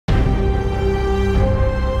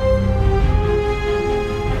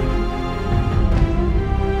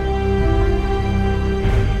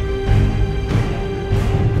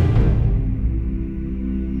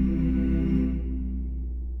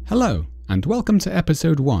and welcome to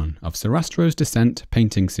episode 1 of Sorastro's Descent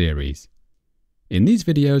painting series. In these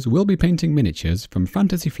videos we'll be painting miniatures from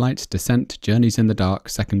Fantasy Flight's Descent Journeys in the Dark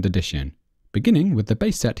 2nd edition, beginning with the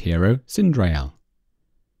base set hero Syndrael.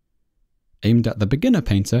 Aimed at the beginner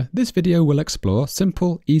painter, this video will explore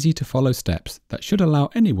simple, easy to follow steps that should allow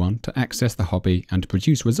anyone to access the hobby and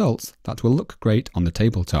produce results that will look great on the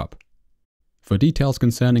tabletop. For details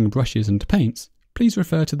concerning brushes and paints, please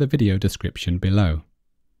refer to the video description below.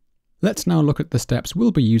 Let's now look at the steps we'll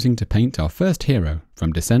be using to paint our first hero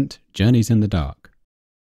from Descent Journeys in the Dark.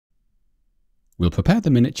 We'll prepare the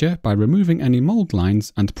miniature by removing any mould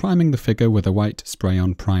lines and priming the figure with a white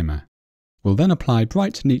spray-on primer. We'll then apply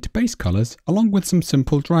bright, neat base colours along with some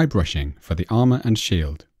simple dry brushing for the armour and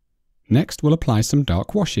shield. Next we'll apply some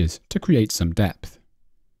dark washes to create some depth.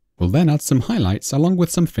 We'll then add some highlights along with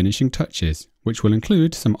some finishing touches, which will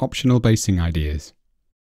include some optional basing ideas.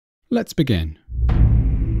 Let's begin.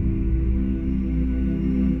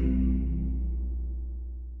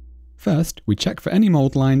 First, we check for any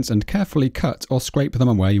mould lines and carefully cut or scrape them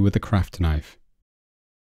away with a craft knife.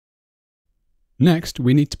 Next,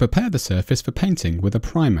 we need to prepare the surface for painting with a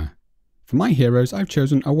primer. For my heroes, I've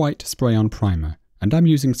chosen a white spray-on primer, and I'm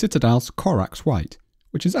using Citadel's Corax White,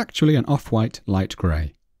 which is actually an off-white light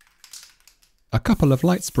grey. A couple of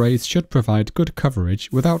light sprays should provide good coverage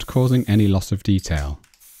without causing any loss of detail.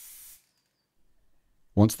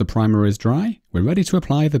 Once the primer is dry, we're ready to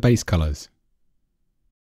apply the base colours.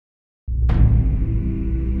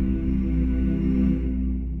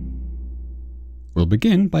 We'll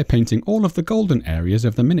begin by painting all of the golden areas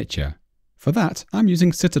of the miniature. For that, I'm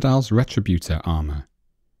using Citadel's Retributor Armour.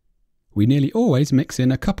 We nearly always mix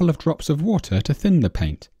in a couple of drops of water to thin the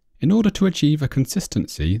paint, in order to achieve a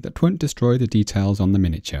consistency that won't destroy the details on the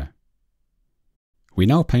miniature. We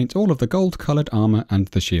now paint all of the gold-coloured armour and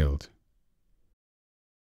the shield.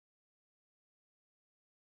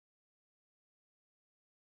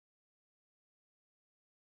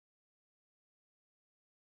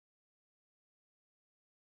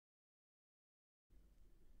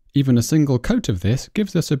 Even a single coat of this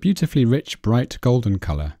gives us a beautifully rich, bright golden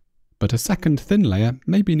colour, but a second thin layer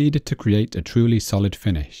may be needed to create a truly solid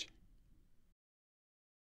finish.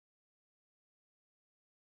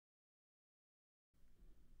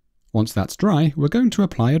 Once that's dry, we're going to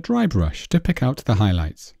apply a dry brush to pick out the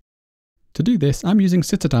highlights. To do this, I'm using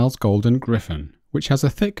Citadel's Golden Griffon, which has a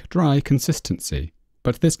thick, dry consistency,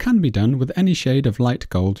 but this can be done with any shade of light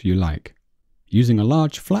gold you like. Using a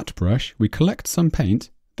large flat brush, we collect some paint,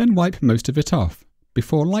 then wipe most of it off,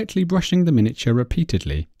 before lightly brushing the miniature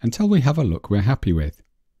repeatedly until we have a look we're happy with.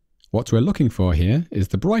 What we're looking for here is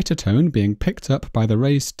the brighter tone being picked up by the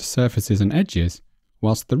raised surfaces and edges,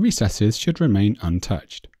 whilst the recesses should remain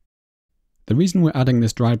untouched. The reason we're adding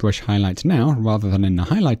this dry brush highlight now rather than in the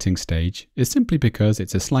highlighting stage is simply because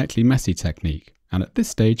it's a slightly messy technique, and at this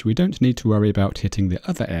stage we don't need to worry about hitting the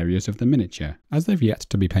other areas of the miniature, as they've yet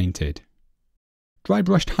to be painted. Dry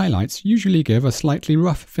brushed highlights usually give a slightly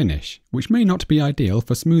rough finish, which may not be ideal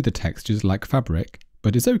for smoother textures like fabric,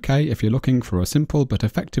 but is okay if you're looking for a simple but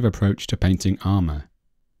effective approach to painting armour.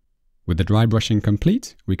 With the dry brushing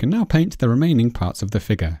complete, we can now paint the remaining parts of the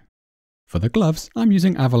figure. For the gloves, I'm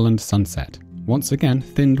using Averland Sunset, once again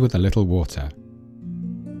thinned with a little water.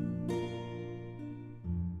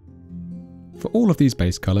 For all of these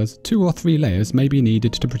base colours, 2 or 3 layers may be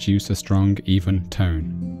needed to produce a strong, even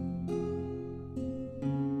tone.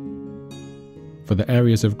 For the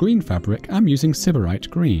areas of green fabric, I'm using Sybarite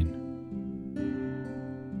Green.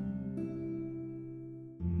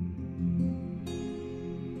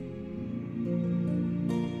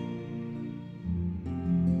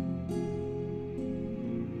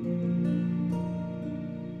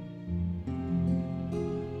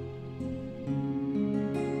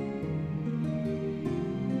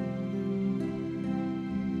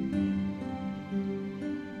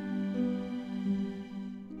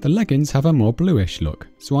 The leggings have a more bluish look,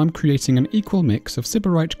 so I'm creating an equal mix of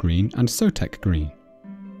Sybarite Green and Sotek Green.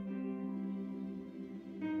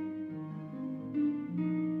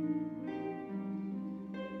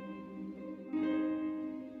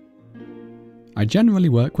 I generally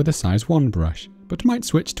work with a size 1 brush, but might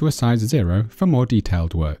switch to a size 0 for more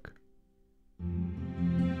detailed work.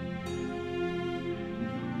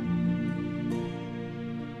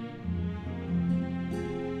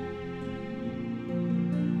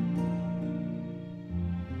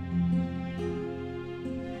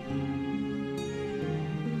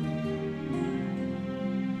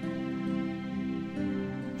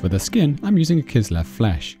 For the skin, I'm using a Kislev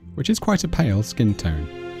Flesh, which is quite a pale skin tone.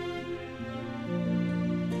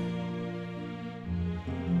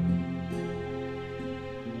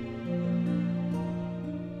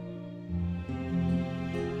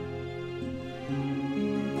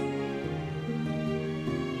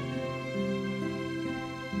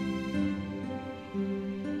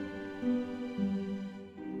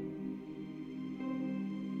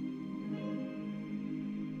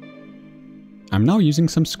 I'm now using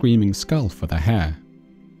some Screaming Skull for the hair.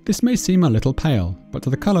 This may seem a little pale, but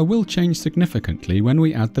the colour will change significantly when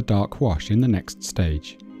we add the dark wash in the next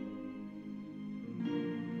stage.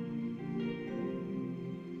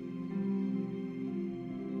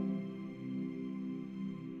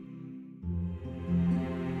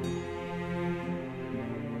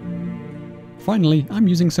 Finally, I'm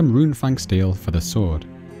using some Runefang Steel for the sword.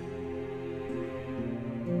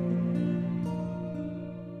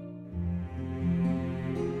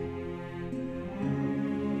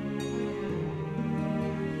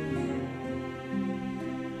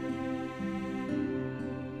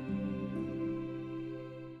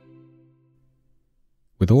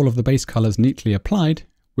 With all of the base colours neatly applied,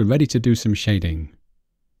 we're ready to do some shading.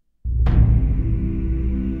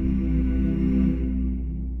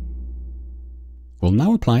 We'll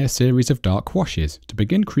now apply a series of dark washes to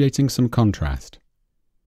begin creating some contrast.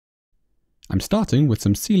 I'm starting with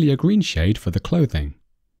some Coelia Greenshade for the clothing.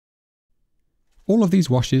 All of these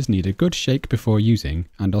washes need a good shake before using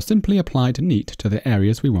and are simply applied neat to the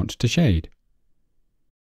areas we want to shade.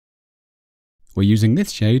 We're using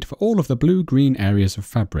this shade for all of the blue-green areas of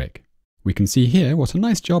fabric. We can see here what a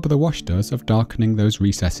nice job the wash does of darkening those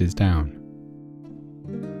recesses down.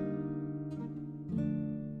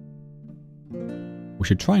 We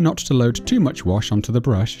should try not to load too much wash onto the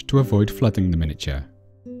brush to avoid flooding the miniature.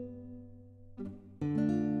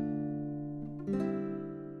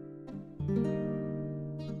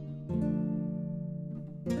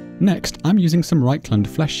 Next, I'm using some Reikland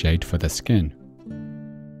Fleshade for the skin.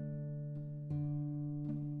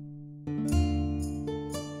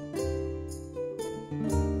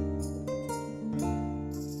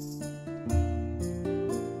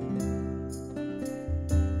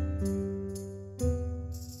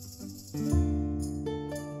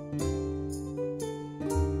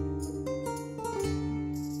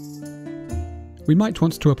 We might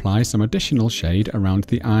want to apply some additional shade around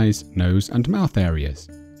the eyes, nose and mouth areas,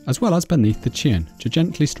 as well as beneath the chin to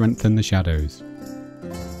gently strengthen the shadows.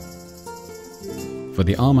 For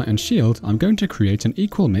the armour and shield, I'm going to create an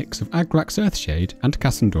equal mix of Agrax Earthshade and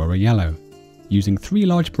Casandora Yellow, using 3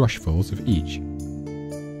 large brushfuls of each.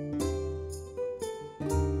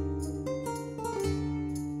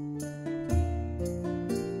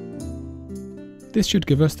 This should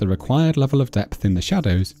give us the required level of depth in the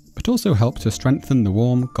shadows, but also help to strengthen the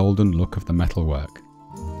warm, golden look of the metalwork.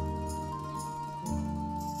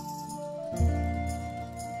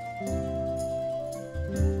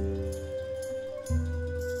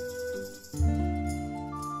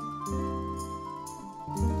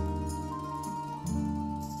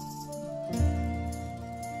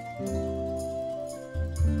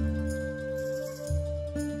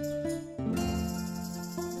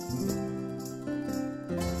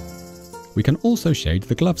 We can also shade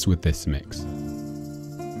the gloves with this mix.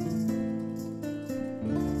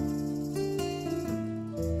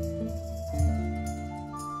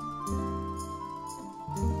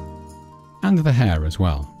 And the hair as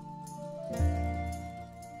well.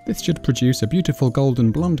 This should produce a beautiful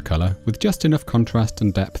golden blonde colour with just enough contrast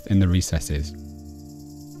and depth in the recesses.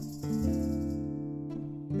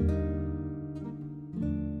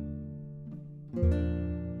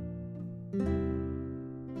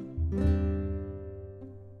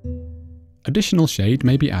 Additional shade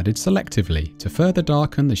may be added selectively to further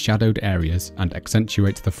darken the shadowed areas and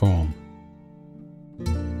accentuate the form.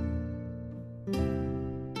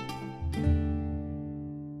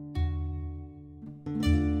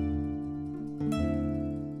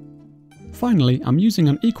 Finally, I'm using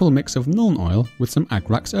an equal mix of Nuln Oil with some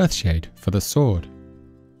Agrax Earthshade for the sword.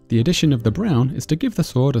 The addition of the brown is to give the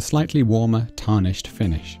sword a slightly warmer, tarnished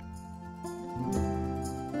finish.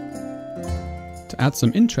 To add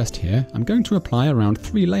some interest here, I'm going to apply around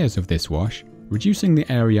 3 layers of this wash, reducing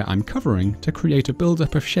the area I'm covering to create a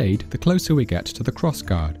build-up of shade the closer we get to the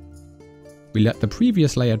crossguard. We let the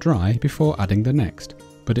previous layer dry before adding the next,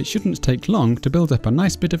 but it shouldn't take long to build up a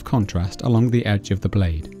nice bit of contrast along the edge of the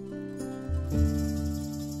blade.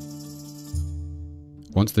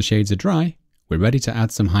 Once the shades are dry, we're ready to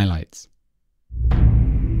add some highlights.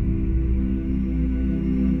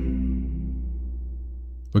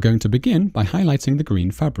 We're going to begin by highlighting the green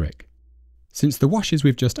fabric. Since the washes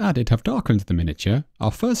we've just added have darkened the miniature, our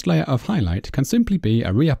first layer of highlight can simply be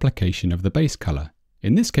a reapplication of the base colour,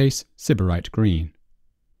 in this case Sybarite Green.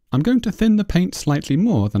 I'm going to thin the paint slightly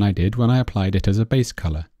more than I did when I applied it as a base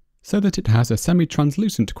colour, so that it has a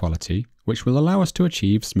semi-translucent quality which will allow us to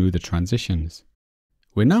achieve smoother transitions.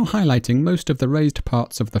 We're now highlighting most of the raised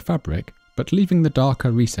parts of the fabric, but leaving the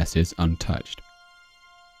darker recesses untouched.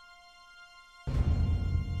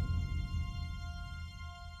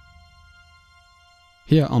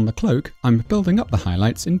 Here on the cloak, I'm building up the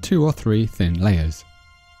highlights in 2 or 3 thin layers.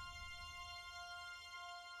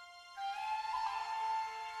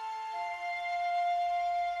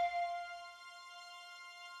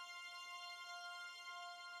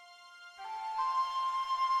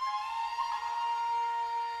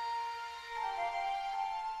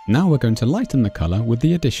 Now we're going to lighten the colour with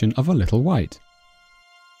the addition of a little white.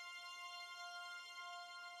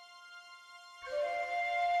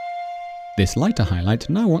 This lighter highlight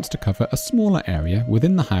now wants to cover a smaller area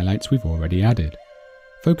within the highlights we've already added,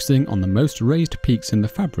 focusing on the most raised peaks in the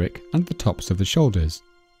fabric and the tops of the shoulders,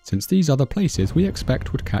 since these are the places we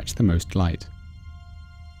expect would catch the most light.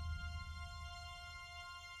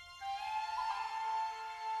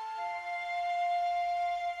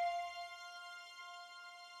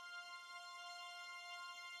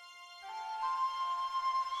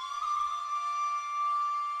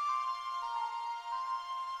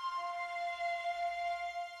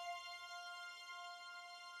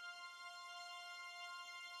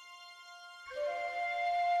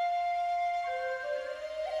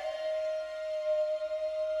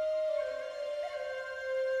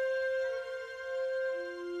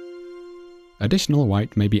 Additional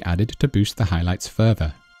white may be added to boost the highlights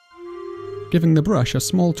further. Giving the brush a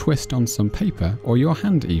small twist on some paper, or your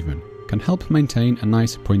hand even, can help maintain a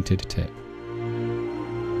nice pointed tip.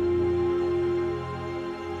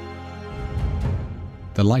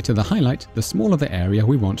 The lighter the highlight, the smaller the area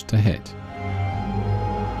we want to hit.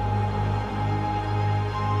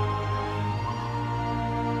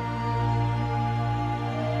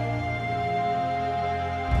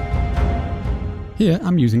 Here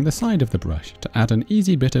I'm using the side of the brush to add an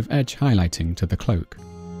easy bit of edge highlighting to the cloak.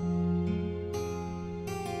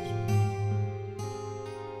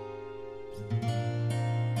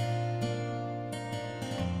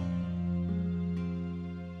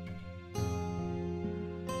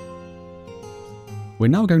 We're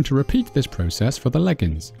now going to repeat this process for the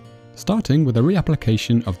leggings, starting with a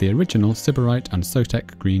reapplication of the original Sybarite and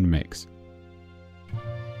Sotek Green mix.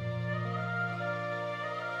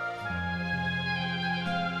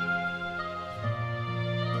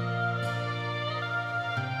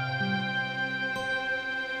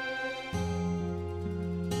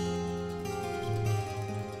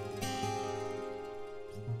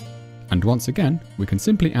 And once again, we can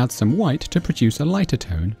simply add some white to produce a lighter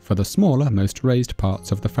tone for the smaller, most raised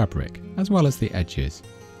parts of the fabric, as well as the edges.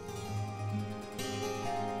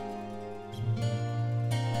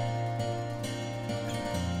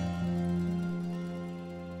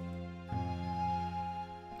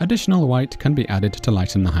 Additional white can be added to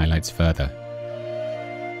lighten the highlights further.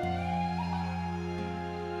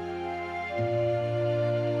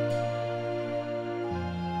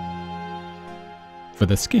 For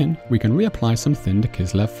the skin, we can reapply some thinned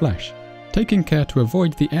Kislev Flesh, taking care to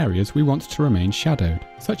avoid the areas we want to remain shadowed,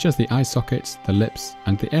 such as the eye sockets, the lips,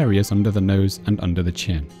 and the areas under the nose and under the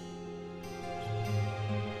chin.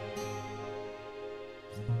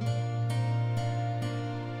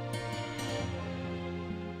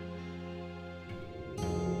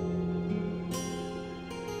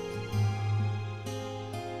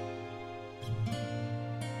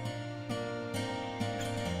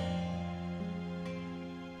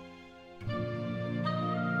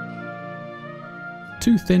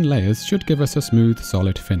 Two thin layers should give us a smooth,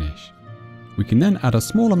 solid finish. We can then add a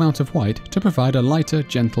small amount of white to provide a lighter,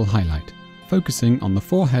 gentle highlight, focusing on the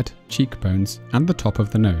forehead, cheekbones, and the top of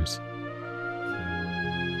the nose.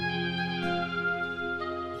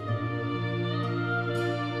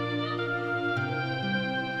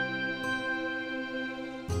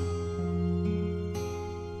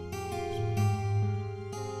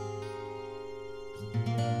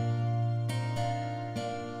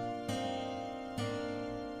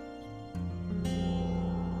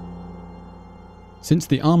 Since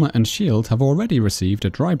the armour and shield have already received a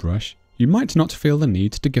dry brush, you might not feel the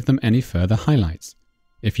need to give them any further highlights.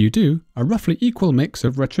 If you do, a roughly equal mix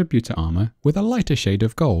of Retributor Armour with a lighter shade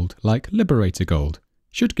of gold, like Liberator Gold,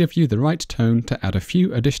 should give you the right tone to add a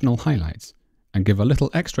few additional highlights, and give a little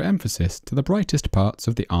extra emphasis to the brightest parts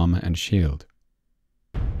of the armour and shield.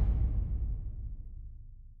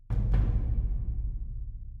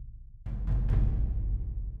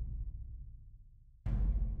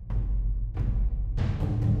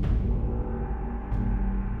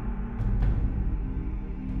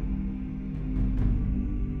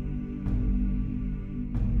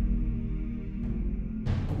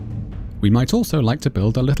 We might also like to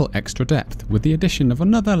build a little extra depth with the addition of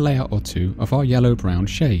another layer or two of our yellow-brown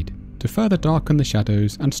shade to further darken the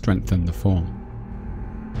shadows and strengthen the form.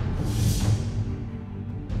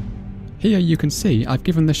 Here you can see I've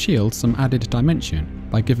given the shield some added dimension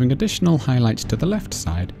by giving additional highlight to the left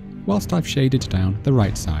side whilst I've shaded down the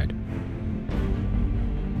right side.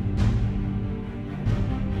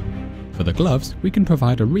 For the gloves, we can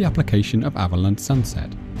provide a reapplication of Averland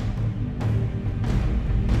Sunset.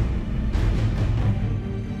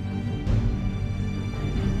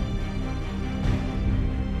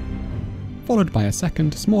 Followed by a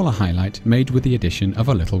second, smaller highlight made with the addition of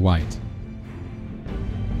a little white.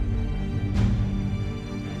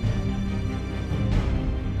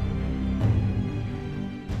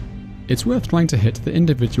 It's worth trying to hit the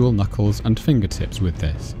individual knuckles and fingertips with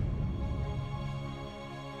this.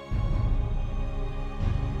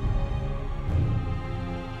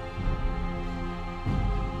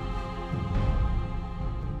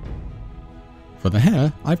 For the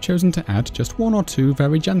hair, I've chosen to add just one or two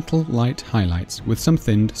very gentle, light highlights with some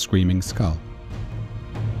thinned Screaming Skull.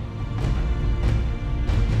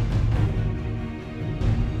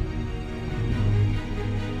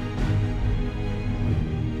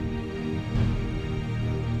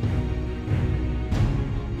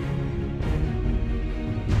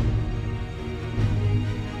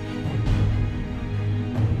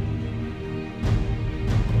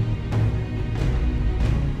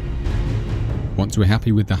 Once we're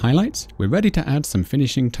happy with the highlights, we're ready to add some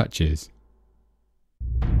finishing touches.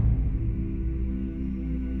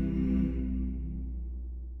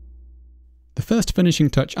 The first finishing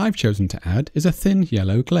touch I've chosen to add is a thin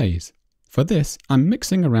yellow glaze. For this, I'm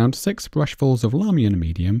mixing around 6 brushfuls of Lahmian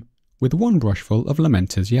Medium with 1 brushful of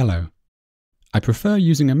Lamentors Yellow. I prefer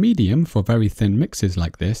using a medium for very thin mixes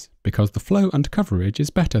like this because the flow and coverage is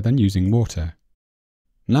better than using water.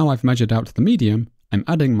 Now I've measured out the medium, I'm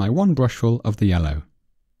adding my 1 brushful of the yellow.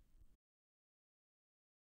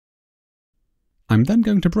 I'm then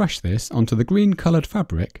going to brush this onto the green coloured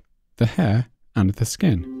fabric, the hair and the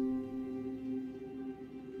skin.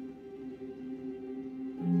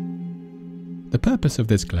 The purpose of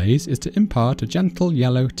this glaze is to impart a gentle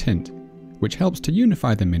yellow tint, which helps to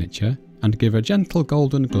unify the miniature and give a gentle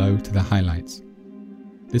golden glow to the highlights.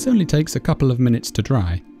 This only takes a couple of minutes to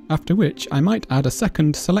dry, after which I might add a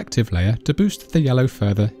second selective layer to boost the yellow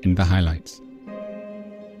further in the highlights.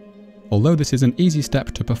 Although this is an easy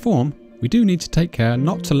step to perform, we do need to take care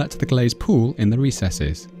not to let the glaze pool in the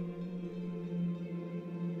recesses.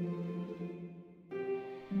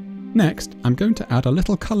 Next, I'm going to add a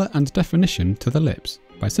little colour and definition to the lips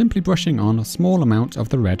by simply brushing on a small amount of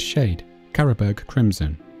the red shade, Carroburg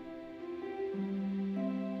Crimson.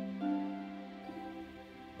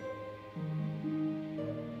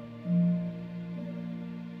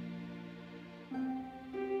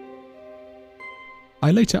 I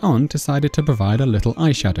later on decided to provide a little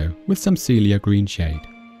eyeshadow with some Coelia Greenshade.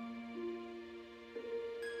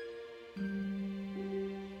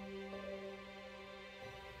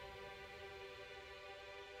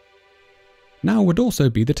 Now would also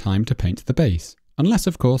be the time to paint the base, unless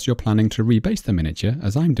of course you're planning to rebase the miniature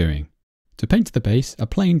as I'm doing. To paint the base, a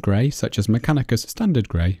plain grey such as Mechanicus Standard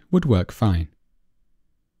Grey would work fine.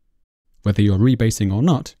 Whether you're rebasing or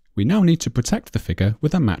not, we now need to protect the figure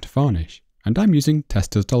with a matte varnish, and I'm using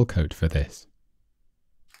Testors Dullcote for this.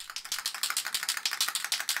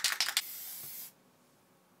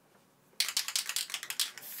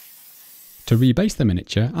 To rebase the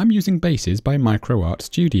miniature, I'm using bases by MicroArt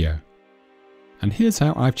Studio. And here's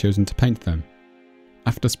how I've chosen to paint them.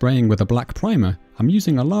 After spraying with a black primer, I'm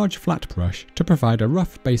using a large flat brush to provide a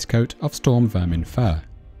rough base coat of Stormvermin Fur.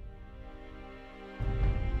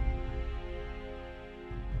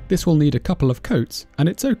 This will need a couple of coats, and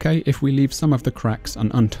it's okay if we leave some of the cracks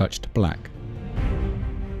an untouched black.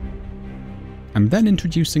 I'm then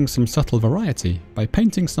introducing some subtle variety by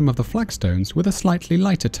painting some of the flagstones with a slightly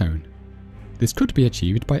lighter tone. This could be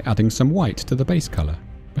achieved by adding some white to the base colour,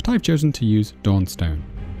 but I've chosen to use Dawnstown.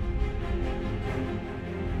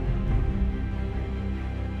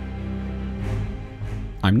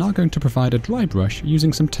 I'm now going to provide a dry brush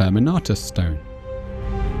using some Terminatus Stone.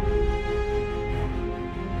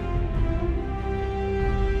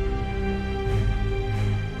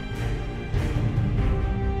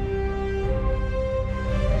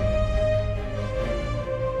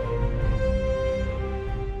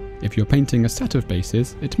 If you're painting a set of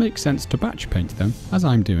bases, it makes sense to batch paint them, as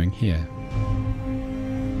I'm doing here.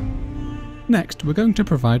 Next, we're going to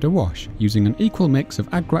provide a wash using an equal mix of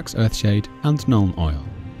Agrax Earthshade and Nuln Oil.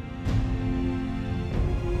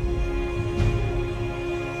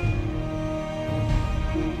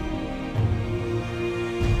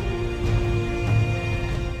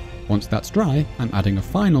 Once that's dry, I'm adding a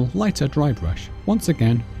final, lighter dry brush, once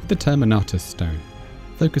again with the Terminatus Stone,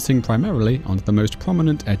 focusing primarily on the most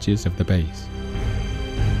prominent edges of the base.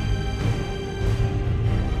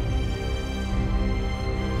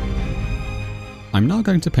 I'm now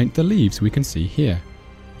going to paint the leaves we can see here.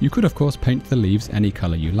 You could of course paint the leaves any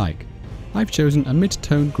colour you like. I've chosen a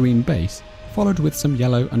mid-tone green base, followed with some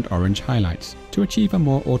yellow and orange highlights to achieve a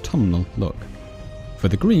more autumnal look. For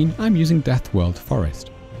the green, I'm using Death World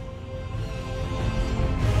Forest.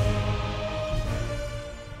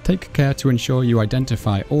 Take care to ensure you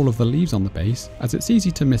identify all of the leaves on the base, as it's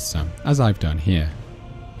easy to miss some, as I've done here.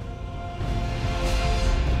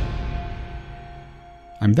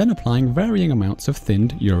 I'm then applying varying amounts of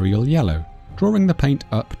thinned Yriel Yellow, drawing the paint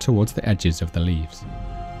up towards the edges of the leaves.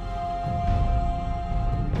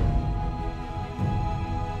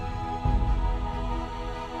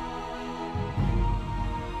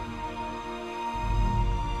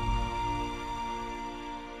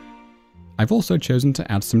 I've also chosen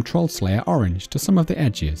to add some Trollslayer orange to some of the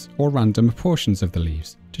edges or random portions of the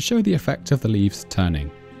leaves to show the effect of the leaves turning.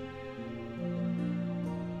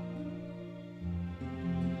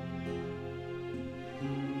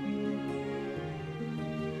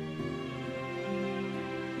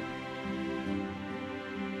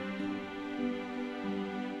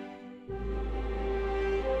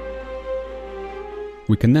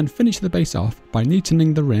 We can then finish the base off by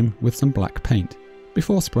neatening the rim with some black paint,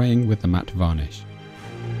 before spraying with the matte varnish.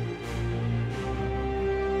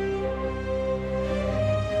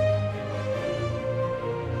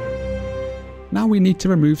 Now we need to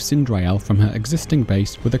remove Syndrael from her existing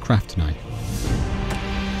base with a craft knife,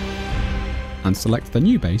 and select the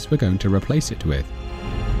new base we're going to replace it with.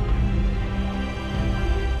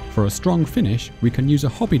 For a strong finish, we can use a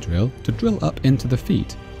hobby drill to drill up into the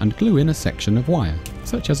feet and glue in a section of wire,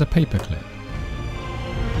 such as a paperclip.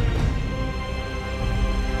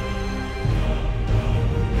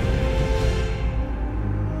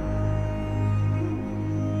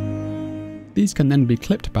 These can then be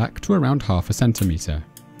clipped back to around 1/2 centimetre.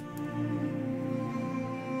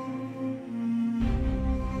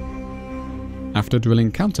 After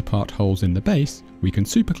drilling counterpart holes in the base, we can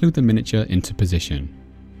superglue the miniature into position.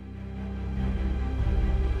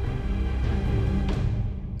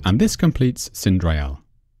 And this completes Syndrael.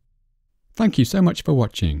 Thank you so much for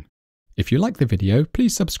watching. If you like the video,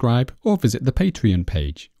 please subscribe or visit the Patreon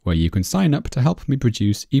page, where you can sign up to help me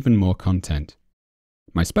produce even more content.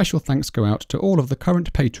 My special thanks go out to all of the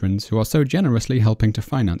current patrons who are so generously helping to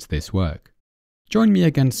finance this work. Join me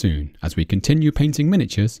again soon as we continue painting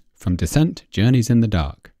miniatures from Descent Journeys in the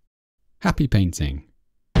Dark. Happy painting!